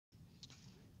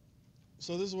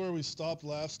So this is where we stopped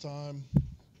last time.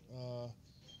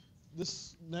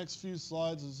 This next few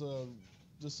slides is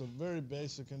just a very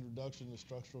basic introduction to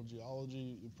structural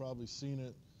geology. You've probably seen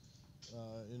it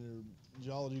in your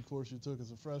geology course you took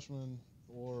as a freshman,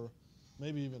 or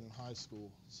maybe even in high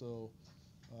school. So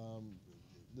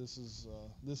this is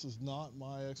not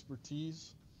my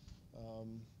expertise.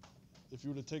 If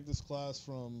you were to take this class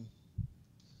from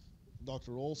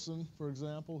Dr. Olson, for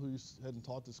example, who hadn't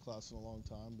taught this class in a long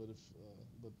time, but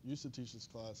used to teach this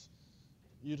class,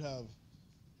 you'd have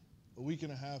a week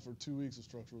and a half or 2 weeks of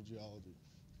structural geology.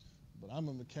 But I'm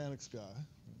a mechanics guy,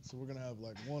 so we're going to have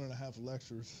like 1.5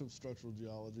 lectures of structural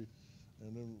geology,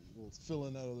 and then we'll fill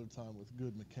in that other time with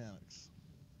good mechanics.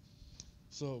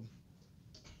 So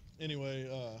anyway,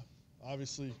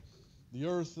 obviously the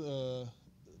Earth,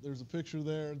 there's a picture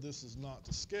there. This is not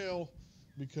to scale,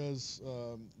 because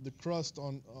the crust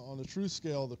on the true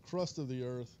scale, the crust of the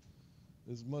Earth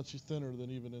is much thinner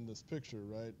than even in this picture,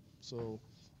 right? So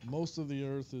most of the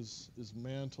Earth is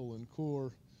mantle and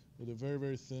core with a very,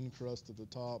 very thin crust at the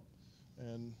top.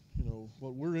 And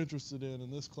what we're interested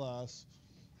in this class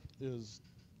is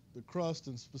the crust,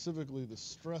 and specifically the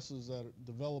stresses that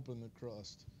develop in the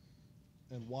crust,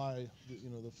 and why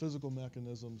the physical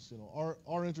mechanisms.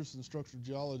 Our interest in structural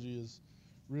geology is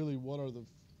really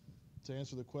to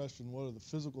answer the question, what are the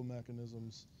physical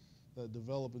mechanisms that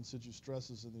develop in situ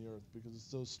stresses in the Earth? Because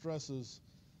it's those stresses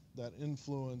that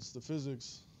influence the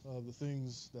physics of the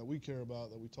things that we care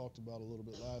about, that we talked about a little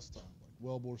bit last time, like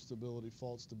wellbore stability,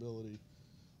 fault stability,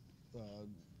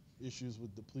 issues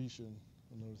with depletion,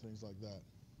 and other things like that.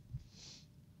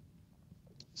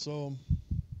 So,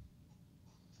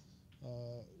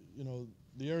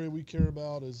 the area we care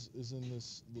about is in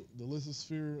the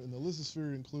lithosphere, and the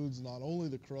lithosphere includes not only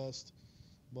the crust,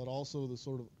 but also the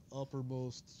sort of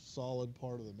uppermost solid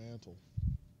part of the mantle.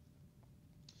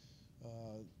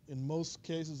 In most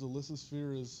cases, the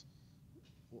lithosphere is,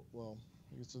 well,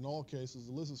 I guess in all cases,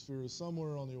 the lithosphere is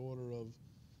somewhere on the order of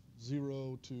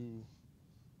 0 to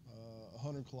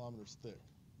 100 kilometers thick.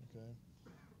 Okay.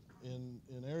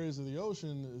 In areas of the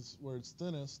ocean is where it's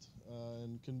thinnest,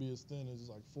 and can be as thin as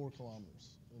like 4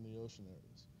 kilometers in the ocean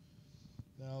areas.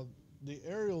 Now, the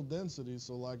areal density,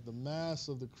 so like the mass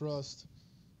of the crust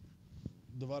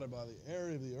divided by the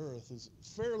area of the Earth, is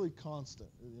fairly constant.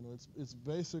 It's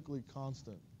basically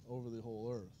constant over the whole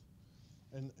Earth,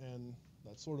 and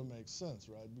that sort of makes sense,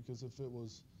 right? Because if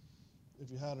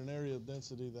you had an area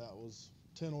density that was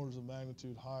 10 orders of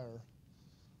magnitude higher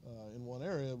in one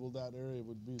area, well, that area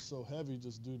would be so heavy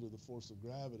just due to the force of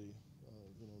gravity,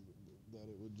 that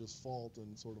it would just fault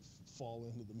and sort of fall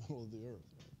into the middle of the Earth.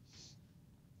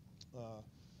 Right?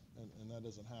 And that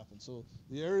doesn't happen. So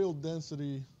the areal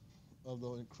density of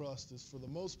the crust is for the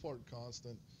most part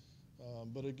constant,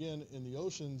 but again, in the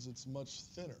oceans, it's much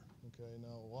thinner. Okay,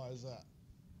 now why is that?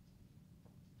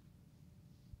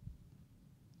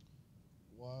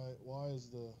 Why is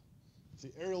if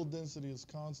the areal density is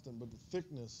constant, but the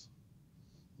thickness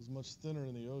is much thinner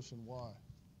in the ocean, why?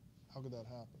 How could that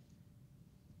happen?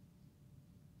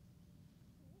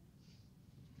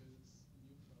 Because new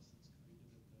crust is created at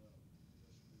the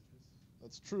mid-ocean ridges.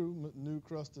 That's true. New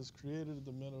crust is created at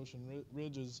the mid-ocean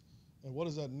ridges. And what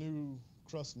is that new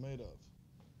crust made of?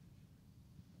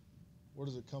 Where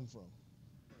does it come from?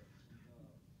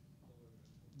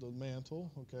 The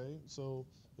mantle, okay. So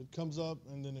it comes up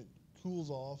and then it cools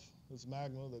off. It's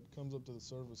magma that comes up to the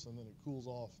surface and then it cools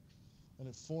off. And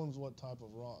it forms what type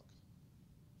of rock?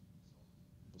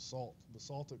 Basalt.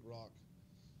 Basaltic rock.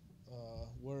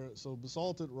 So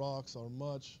basaltic rocks are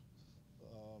much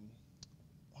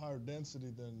higher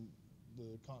density than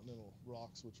the continental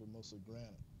rocks, which are mostly granite.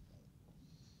 Right?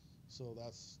 So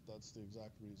that's the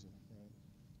exact reason, right?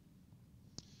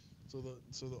 So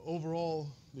the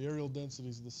overall, the areal density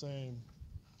is the same,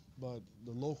 but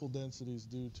the local densities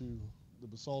due to the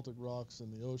basaltic rocks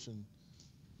in the ocean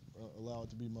allow it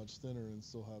to be much thinner and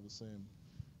still have the same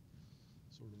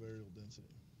sort of areal density.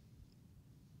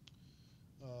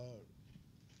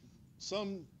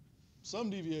 Some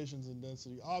deviations in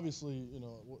density, obviously,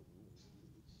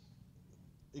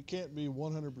 it can't be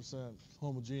 100%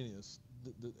 homogeneous.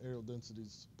 The areal density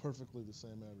is perfectly the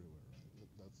same everywhere, right?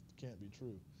 That can't be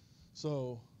true.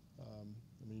 So,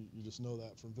 you just know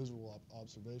that from visual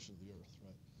observation of the Earth,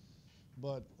 right?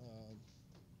 But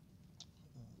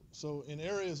so in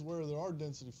areas where there are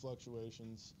density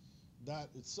fluctuations, that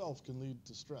itself can lead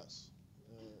to stress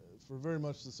for very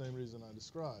much the same reason I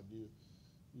described.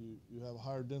 You have a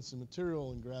higher density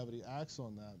material and gravity acts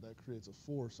on that. That creates a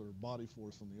force or a body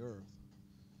force on the Earth,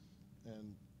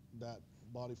 and that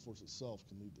body force itself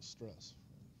can lead to stress.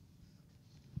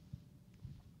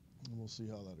 And we'll see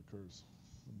how that occurs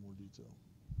in more detail.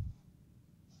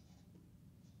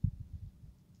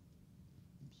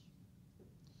 Oops.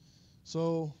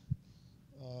 So,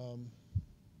 sorry,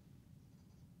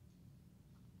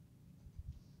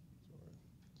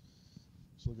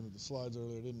 just looking at the slides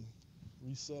earlier, I didn't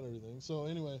reset everything. So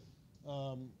anyway,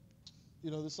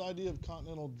 this idea of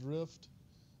continental drift,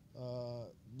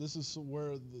 this is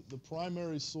where the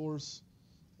primary source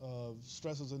of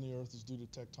stresses in the Earth is due to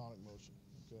tectonic motion.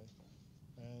 Okay,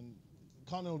 and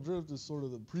continental drift is sort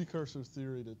of the precursor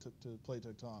theory to plate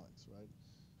tectonics, right?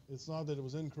 It's not that it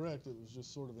was incorrect; it was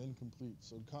just sort of incomplete.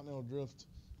 So continental drift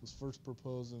was first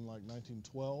proposed in like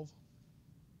 1912.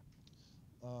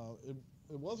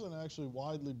 It wasn't actually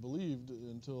widely believed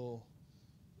until,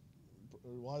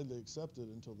 or widely accepted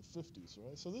until the 50s,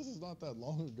 right? So this is not that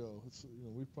long ago. It's,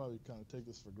 we probably kind of take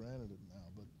this for granted now,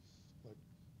 but like,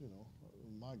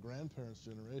 my grandparents'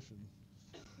 generation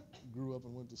grew up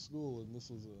and went to school, and this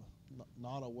was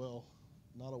not a well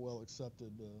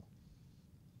accepted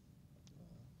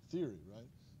theory, right?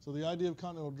 So the idea of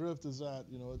continental drift is that,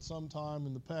 at some time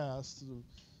in the past,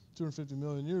 250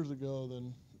 million years ago,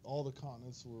 then all the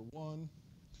continents were one,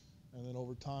 and then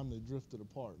over time they drifted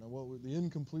apart. Now, the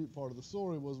incomplete part of the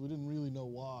story was we didn't really know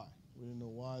why. We didn't know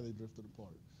why they drifted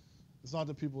apart. It's not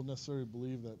that people necessarily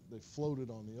believe that they floated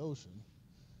on the ocean.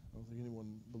 I don't think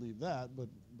anyone believed that, but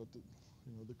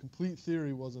the complete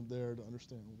theory wasn't there to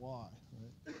understand why,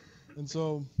 right? And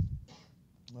so,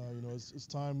 as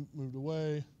time moved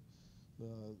away,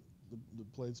 the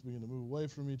plates began to move away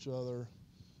from each other.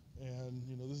 And,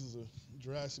 this is a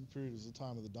Jurassic period, is the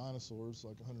time of the dinosaurs,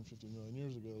 like 150 million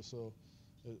years ago. So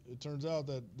it turns out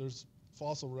that there's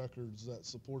fossil records that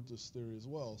support this theory as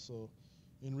well. So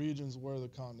in regions where the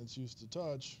continents used to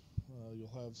touch,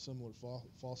 you'll have similar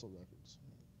fossil records.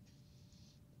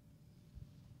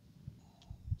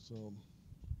 So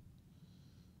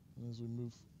as we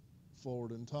move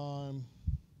forward in time,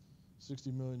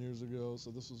 60 million years ago, so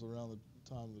this was around the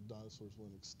time the dinosaurs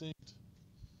went extinct,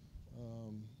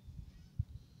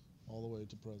 all the way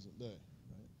to present day,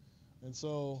 right? And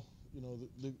so,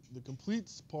 the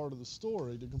complete part of the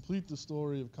story, to complete the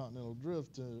story of continental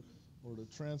drift, or to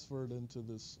transfer it into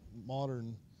this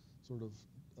modern sort of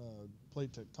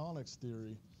plate tectonics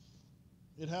theory,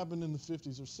 it happened in the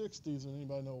 50s or 60s, and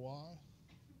anybody know why?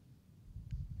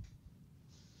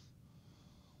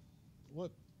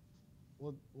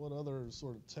 What other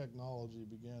sort of technology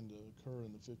began to occur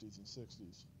in the 50s and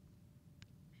 60s?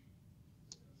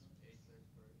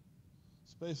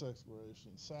 Space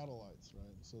exploration, satellites,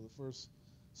 right? So the first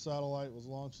satellite was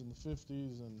launched in the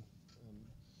 50s, and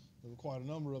there were quite a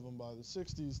number of them by the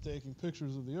 60s taking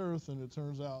pictures of the Earth, and it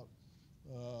turns out,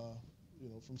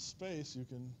 from space you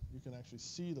can actually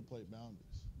see the plate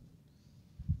boundaries.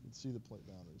 You can see the plate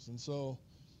boundaries, and so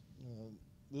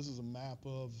this is a map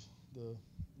of the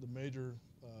major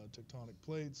tectonic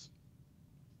plates.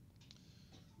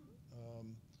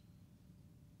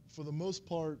 For the most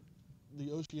part,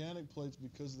 the oceanic plates,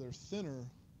 because they're thinner,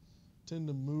 tend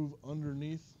to move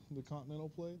underneath the continental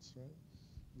plates, right?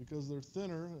 Because they're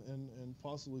thinner and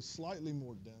possibly slightly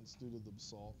more dense due to the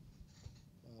basalt,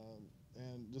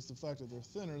 and just the fact that they're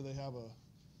thinner, they have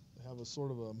a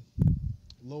sort of a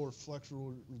lower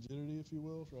flexural rigidity, if you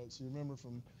will, right? So you remember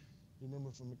from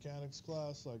mechanics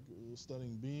class, like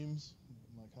studying beams,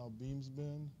 like how beams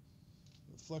bend.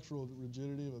 The flexural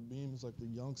rigidity of a beam is like the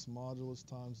Young's modulus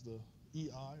times the EI,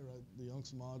 right? The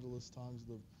Young's modulus times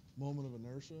the moment of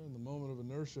inertia, and the moment of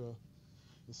inertia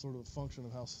is sort of a function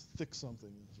of how thick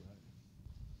something is, right?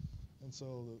 And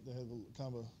so they have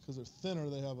kind of because they're thinner,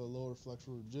 they have a lower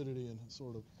flexural rigidity and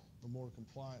sort of are more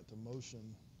compliant to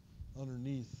motion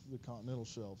underneath the continental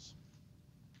shelves.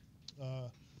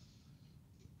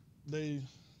 They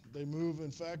move.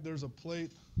 In fact, there's a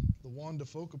plate, the Juan de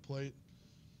Foca plate,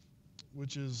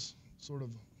 which is sort of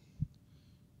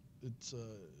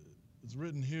it's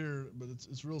written here, but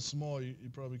it's real small. You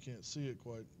probably can't see it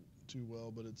quite too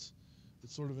well, but it's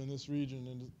sort of in this region,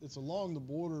 and it's along the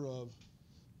border of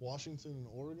Washington and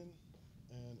Oregon,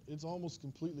 and it's almost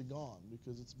completely gone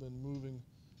because it's been moving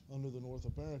under the North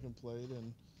American plate,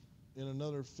 and in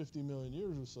another 50 million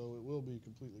years or so, it will be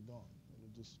completely gone, and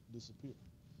it'll just disappear.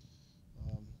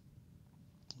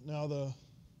 Now the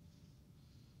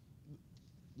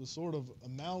sort of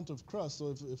amount of crust.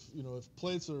 So if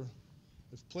plates are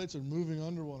moving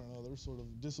under one another, sort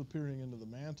of disappearing into the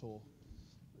mantle,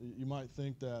 you might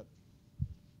think that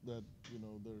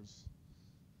there's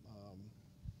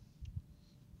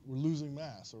we're losing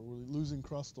mass or we're losing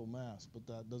crustal mass, but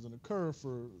that doesn't occur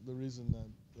for the reason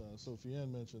that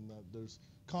Sophie-Anne mentioned, that there's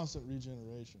constant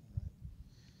regeneration, right?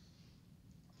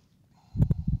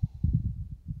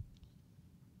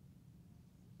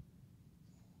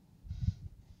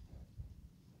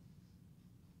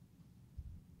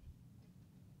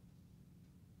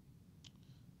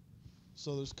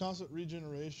 So there's constant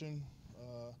regeneration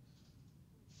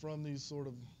from these sort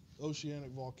of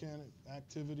oceanic volcanic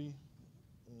activity,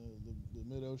 the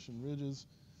mid-ocean ridges,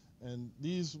 and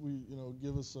these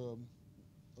give us a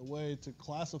way to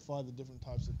classify the different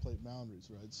types of plate boundaries,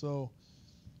 right? So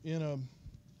in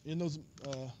those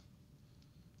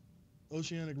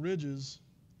oceanic ridges,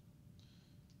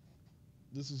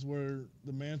 this is where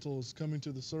the mantle is coming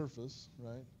to the surface,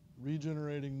 right?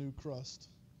 Regenerating new crust,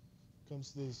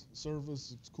 comes to the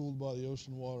surface, it's cooled by the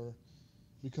ocean water,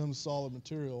 becomes solid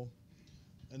material,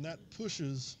 and that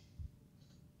pushes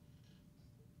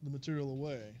the material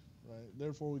away, right?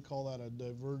 Therefore, we call that a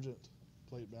divergent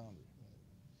plate boundary.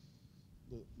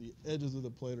 Right? The edges of the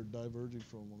plate are diverging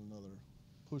from one another,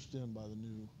 pushed in by the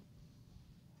new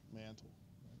mantle,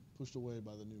 right? Pushed away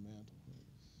by the new mantle.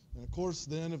 Right? And of course,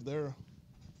 then if they're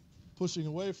pushing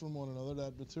away from one another,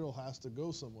 that material has to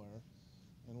go somewhere.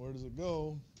 And where does it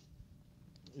go?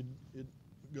 It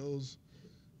goes,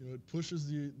 it pushes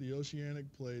the oceanic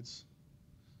plates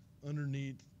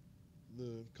underneath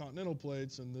the continental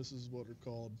plates, and this is what are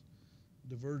called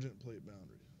convergent plate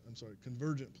boundaries.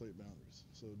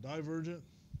 So divergent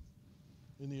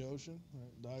in the ocean,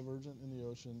 right? Divergent in the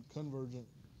ocean, convergent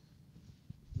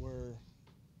where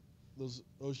those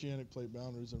oceanic plate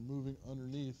boundaries are moving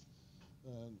underneath.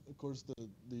 And of course,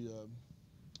 the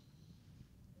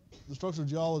structural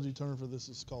geology term for this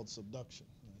is called subduction.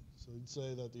 Right? So you'd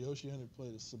say that the oceanic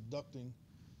plate is subducting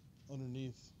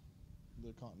underneath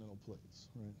the continental plates,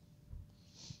 right?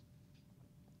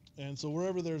 And so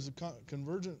wherever there's a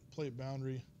convergent plate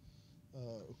boundary,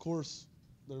 of course,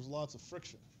 there's lots of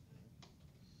friction. Right?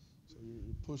 So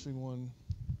you're pushing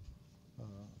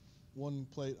one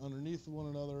plate underneath one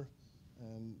another,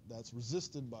 and that's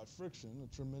resisted by friction, a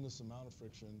tremendous amount of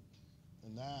friction,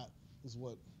 and that is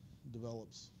what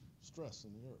develops stress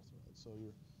in the earth, right? So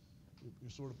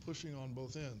you're sort of pushing on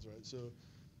both ends, right? So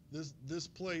this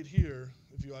plate here,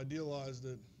 if you idealized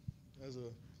it as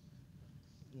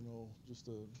just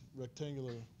a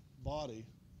rectangular body,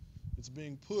 it's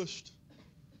being pushed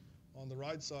on the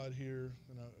right side here,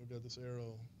 and I've got this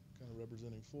arrow kind of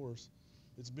representing force.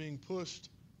 It's being pushed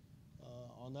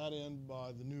on that end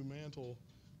by the new mantle,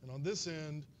 and on this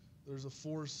end, there's a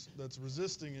force that's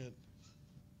resisting it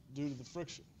due to the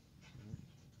friction. Right?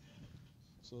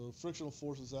 So frictional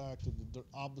forces act in the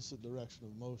opposite direction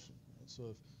of motion. Right?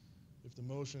 So if the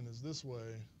motion is this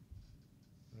way,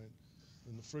 right,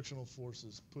 then the frictional force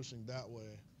is pushing that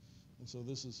way, and so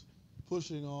this is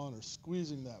pushing on or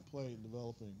squeezing that plate,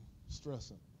 developing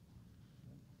stress in it.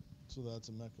 Right? So that's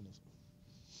a mechanism.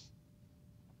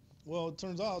 Well, it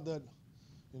turns out that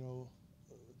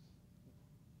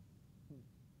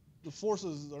the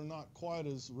forces are not quite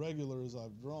as regular as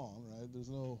I've drawn, right? There's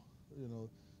no,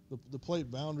 the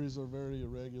plate boundaries are very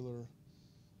irregular.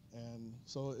 And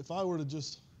so if I were to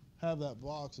just have that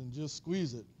box and just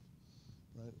squeeze it,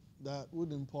 right, that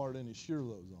wouldn't impart any shear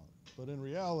loads on it. But in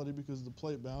reality, because the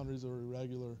plate boundaries are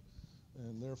irregular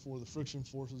and therefore the friction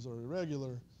forces are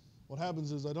irregular, what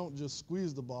happens is I don't just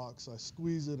squeeze the box, I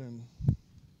squeeze it and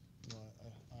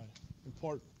I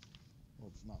impart,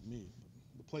 well, it's not me,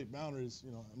 but the plate boundaries,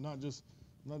 I'm not just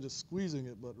squeezing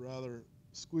it, but rather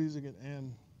squeezing it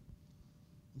and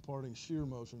imparting shear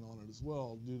motion on it as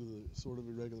well due to the sort of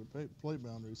irregular plate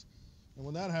boundaries. And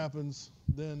when that happens,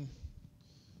 then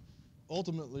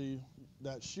ultimately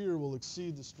that shear will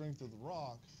exceed the strength of the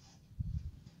rock,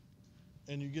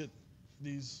 and you get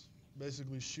these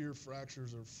basically shear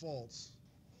fractures or faults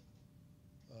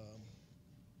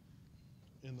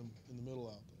in the middle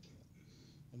out there.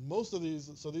 And most of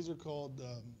these, so these are called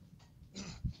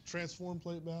transform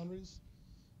plate boundaries,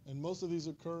 and most of these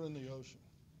occur in the ocean.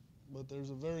 But there's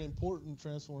a very important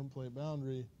transform plate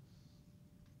boundary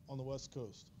on the west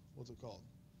coast. What's it called?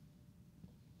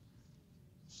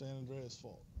 San Andreas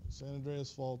Fault. San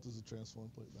Andreas Fault is a transform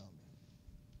plate boundary.